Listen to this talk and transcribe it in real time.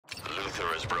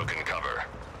Luthor has broken cover.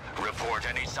 Report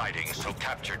any sightings so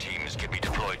capture teams can be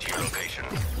deployed to your location.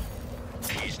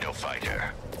 He's no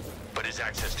fighter, but his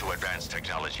access to advanced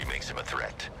technology makes him a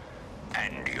threat.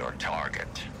 And your target.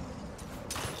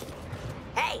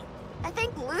 Hey, I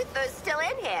think Luthor's still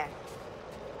in here.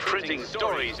 Printing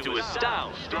stories to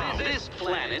astound. This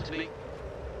planet...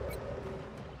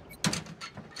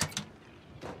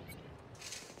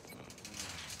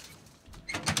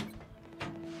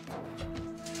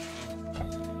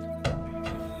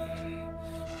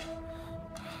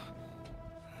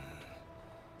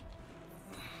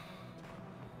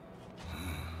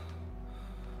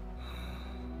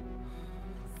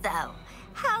 So,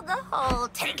 how'd the whole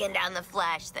taking down the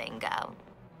Flash thing go?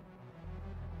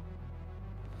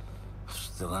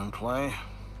 Still in play?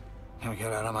 Now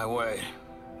get out of my way.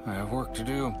 I have work to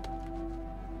do.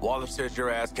 Wallace says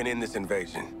your ass can end this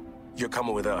invasion. You're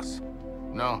coming with us.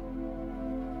 No.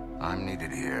 I'm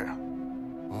needed here.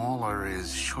 Waller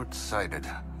is short-sighted.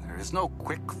 There is no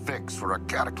quick fix for a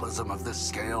cataclysm of this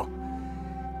scale.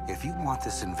 If you want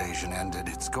this invasion ended,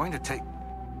 it's going to take...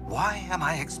 Why am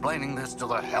I explaining this to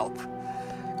the help?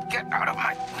 Get out of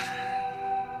my...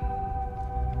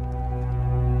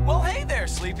 Well, hey there,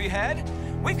 sleepyhead.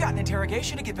 We've got an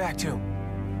interrogation to get back to.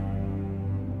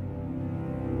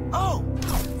 Oh!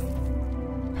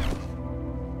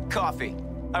 Coffee.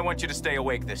 I want you to stay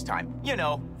awake this time. You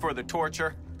know, for the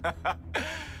torture. That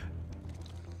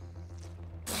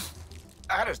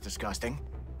is disgusting.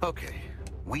 Okay,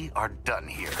 we are done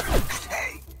here.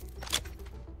 Hey!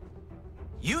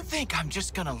 You think I'm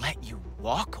just gonna let you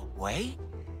walk away?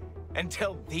 And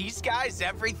tell these guys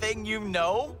everything you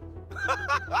know?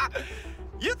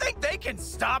 You think they can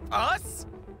stop us?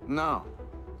 No.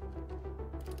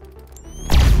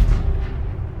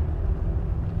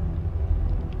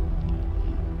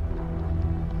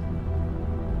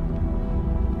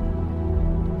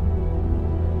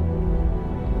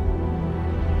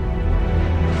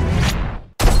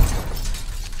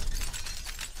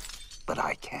 But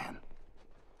I can.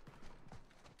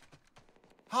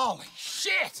 Holy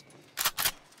shit!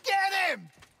 Get him!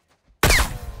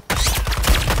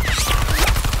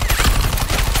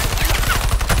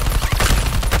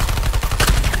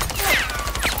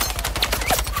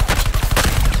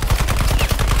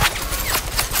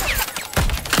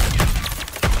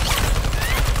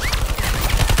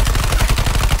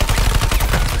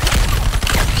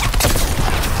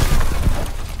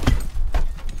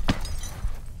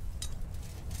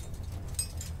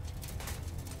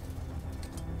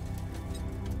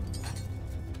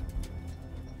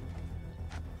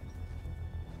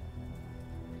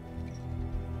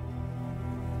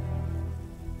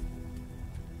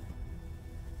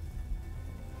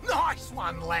 Nice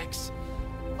one, Lex.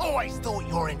 Always thought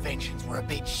your inventions were a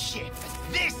bit shit,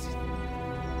 but this...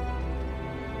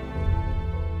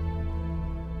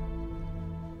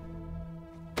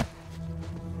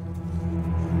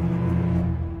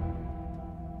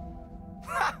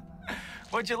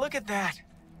 Would you look at that?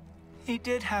 He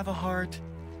did have a heart.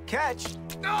 Catch.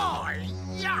 Oh,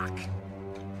 yuck!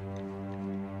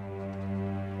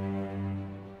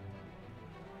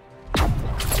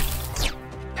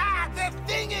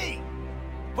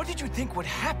 What did you think would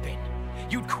happen?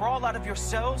 You'd crawl out of your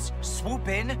cells, swoop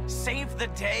in, save the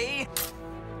day?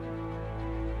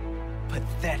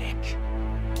 Pathetic.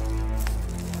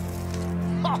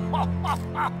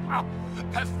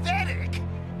 Pathetic?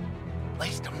 At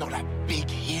least I'm not a big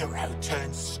hero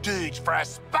turned stooge for a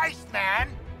spaceman.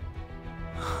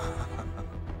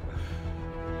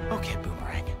 Okay,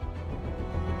 Boomerang.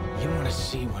 You want to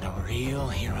see what a real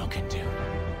hero can do?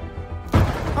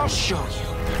 I'll show you.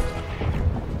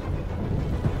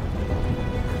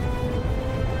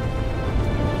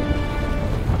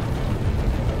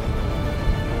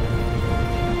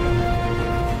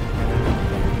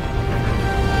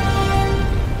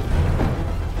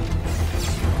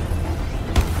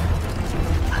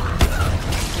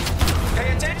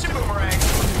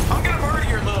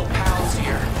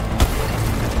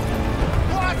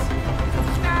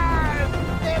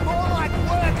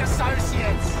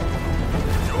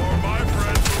 You're my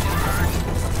friend, Boomerang.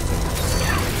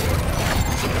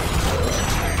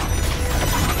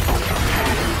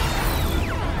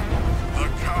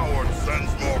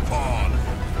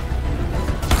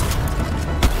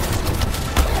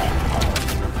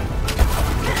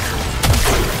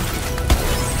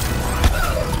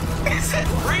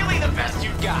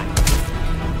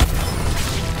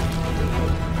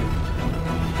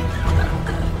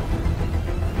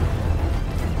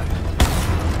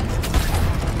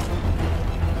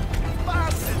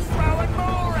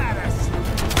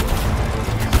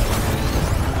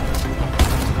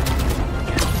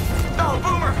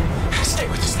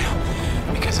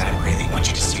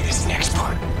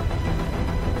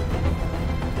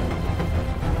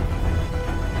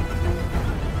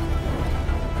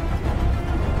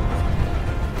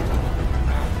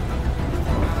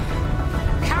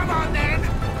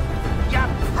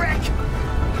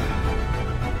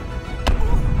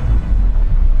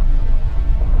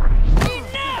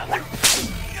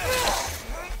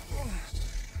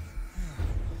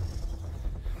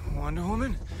 Wonder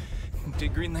Woman?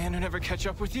 Did Green Lantern ever catch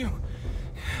up with you?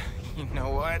 You know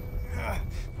what?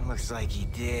 Looks like he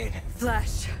did.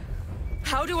 Flash,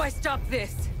 how do I stop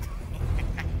this?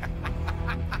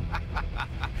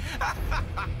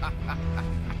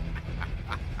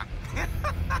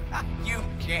 You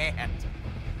can't.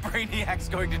 Brainiac's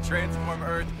going to transform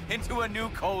Earth into a new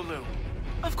Kolu.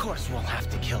 Of course we'll have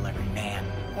to kill every man,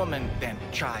 woman, and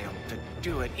child to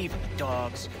do it, even the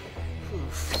dogs.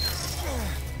 Oof.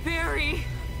 Barry!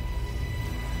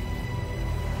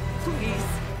 Please,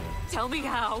 tell me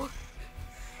how.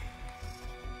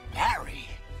 Barry?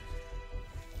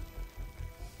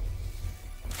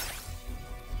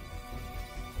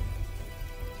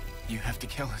 You have to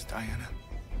kill us, Diana.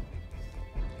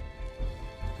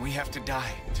 We have to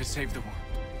die to save the world.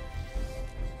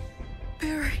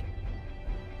 Barry.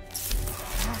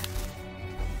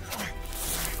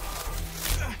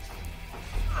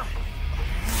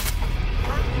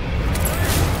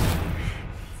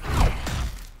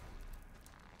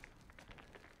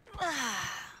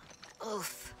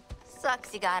 Oof.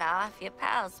 Sucks you got off your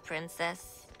pals,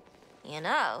 Princess. You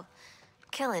know,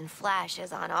 killing Flash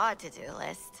is on our to-do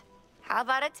list. How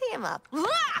about a team-up?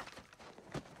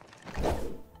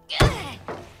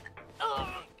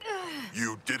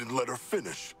 You didn't let her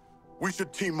finish. We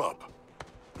should team up.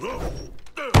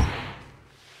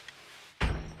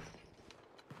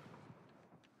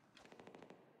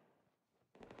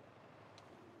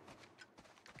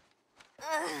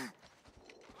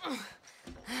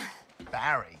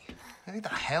 Barry? Who the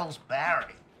hell's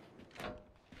Barry?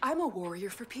 I'm a warrior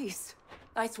for peace.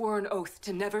 I swore an oath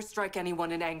to never strike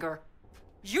anyone in anger.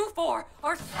 You four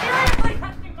are seriously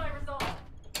testing my resolve!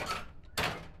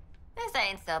 This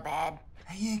ain't so bad.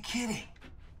 Are you kidding?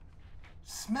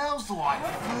 Smells like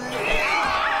food.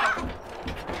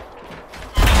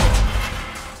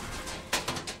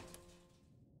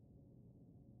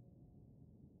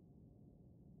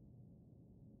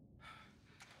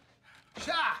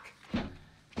 Shark!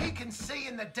 You can see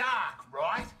in the dark,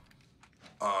 right?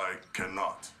 I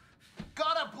cannot.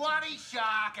 Got a bloody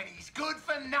shark and he's good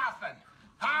for nothing.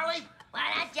 Harley?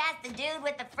 Why not just the dude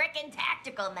with the frickin'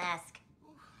 tactical mask?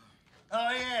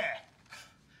 Oh, yeah.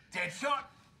 Deadshot?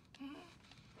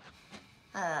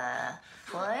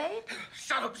 Floyd?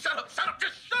 Shut up, just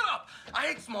shut up! I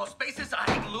hate small spaces, I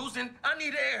hate losing, I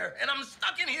need air, and I'm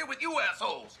stuck in here with you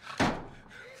assholes.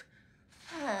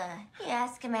 He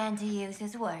asked a man to use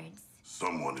his words.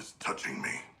 Someone is touching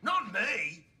me. Not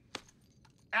me.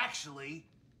 Actually,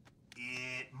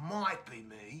 it might be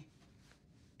me.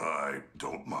 I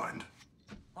don't mind.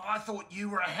 I thought you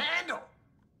were a handle.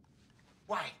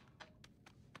 Wait.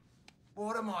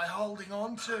 What am I holding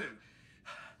on to?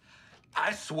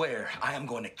 I swear I am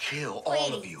going to kill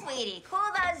all of you. Sweetie, cool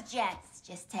those jets.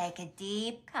 Just take a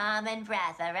deep, calming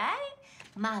breath, all right?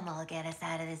 Mama will get us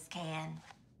out of this can.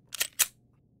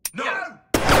 No!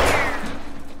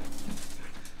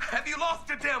 Have you lost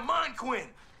your damn mind, Quinn?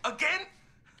 Again?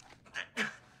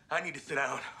 I need to sit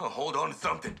down. I'll hold on to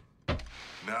something.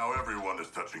 Now everyone is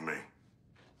touching me.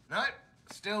 Nope,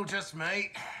 still just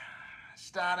me.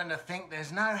 Starting to think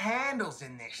there's no handles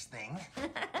in this thing.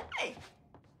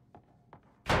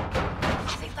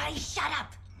 Everybody shut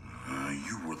up!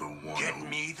 You were the one. Get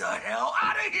me the hell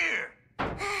out of here!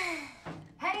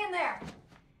 Hang in there.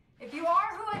 If you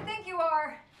are who I think you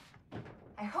are,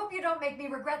 I hope you don't make me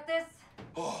regret this.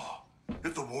 Oh,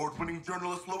 it's award-winning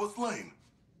journalist Lois Lane.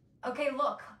 Okay,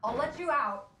 look, I'll let you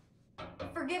out.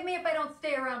 Forgive me if I don't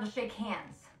stay around to shake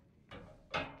hands.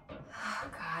 Oh,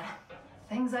 God.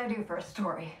 Things I do for a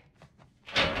story.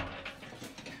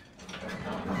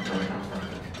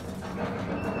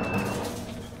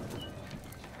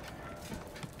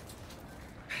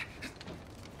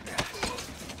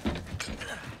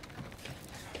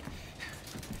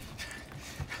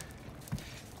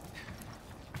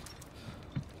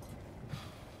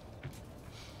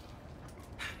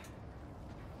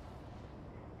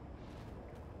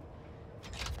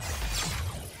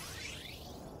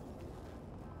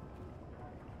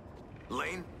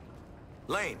 Lane?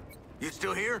 Lane, you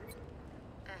still here?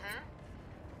 Mm-hmm.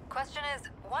 Question is,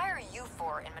 why are you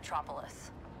four in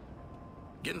Metropolis?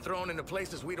 Getting thrown into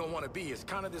places we don't want to be is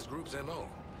kind of this group's MO.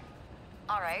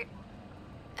 All right.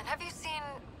 And have you seen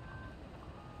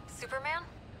Superman?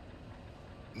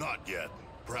 Not yet.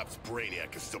 Perhaps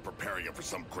Brainiac is still preparing him for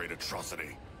some great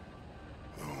atrocity.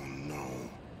 Oh, no.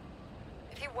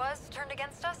 If he was turned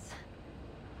against us,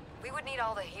 we would need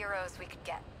all the heroes we could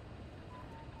get.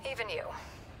 Even you.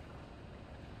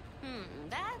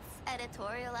 That's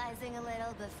editorializing a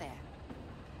little, but fair.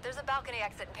 There's a balcony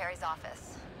exit in Perry's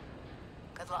office.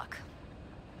 Good luck.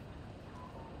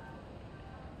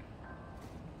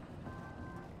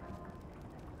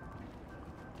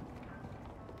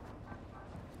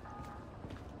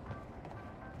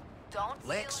 Don't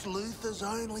Lex Luthor's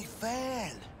only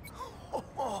fan.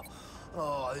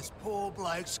 Oh, this poor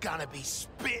bloke's gonna be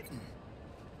spitting.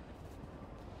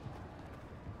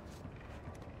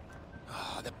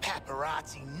 Oh, the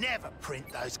paparazzi never print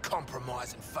those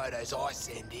compromising photos I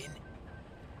send in.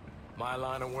 My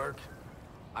line of work,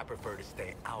 I prefer to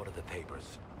stay out of the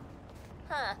papers.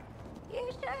 Huh. You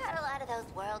sure had a lot of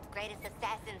those world's greatest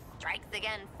assassin strikes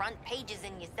again front pages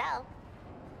in yourself.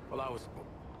 Well, I was...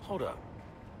 Hold up.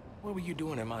 What were you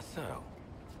doing in my cell?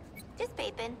 Just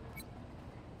peeping.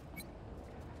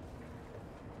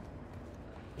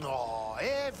 Oh,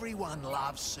 everyone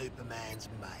loves Superman's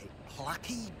mate,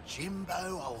 plucky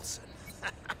Jimbo Olsen.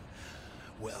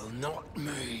 Well, not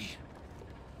me.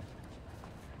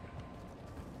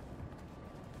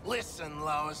 Listen,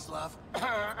 Lois, love.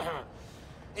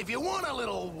 If you want a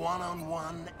little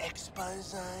one-on-one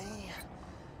expose,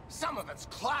 some of it's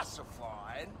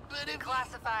classified, but if...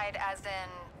 Classified as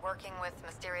in working with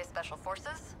mysterious special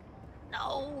forces?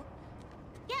 No.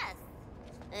 Yes.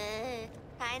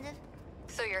 Kind of.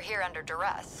 So you're here under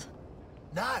duress?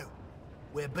 No,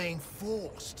 we're being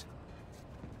forced.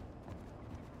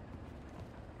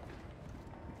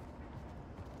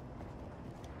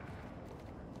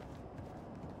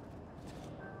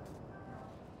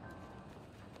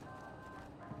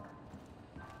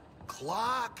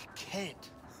 Clark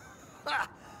Kent. Ha!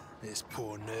 This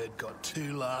poor nerd got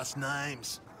 2 last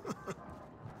names.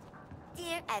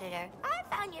 Dear editor, I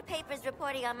found your paper's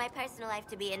reporting on my personal life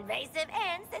to be invasive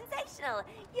and sensational.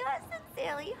 Yours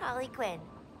sincerely, Harley Quinn.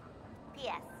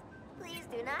 P.S. Please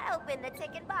do not open the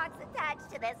ticket box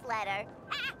attached to this letter.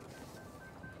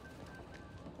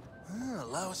 Ah,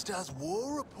 Lois does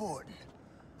war reporting.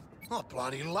 I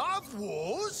bloody love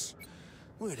wars.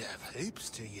 We'd have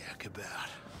heaps to yak about.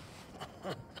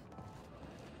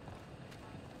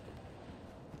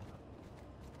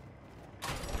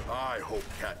 I hope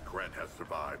Cat Grant has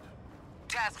survived.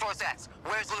 Task Force X,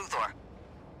 where's Luthor?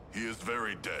 He is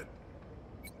very dead.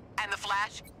 And the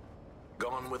Flash?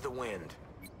 Gone with the wind.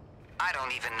 I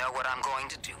don't even know what I'm going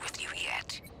to do with you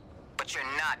yet. But you're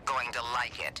not going to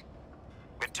like it.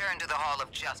 Return to the Hall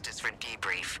of Justice for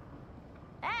debrief.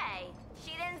 Hey,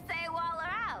 she didn't say Waller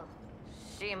out.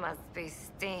 She must be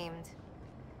steamed.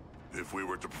 If we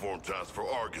were to perform tasks for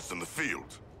Argus in the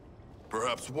field,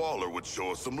 perhaps Waller would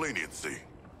show us some leniency.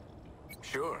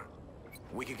 Sure.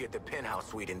 We could get the penthouse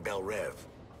suite in Bel Rev.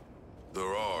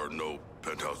 There are no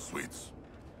penthouse suites.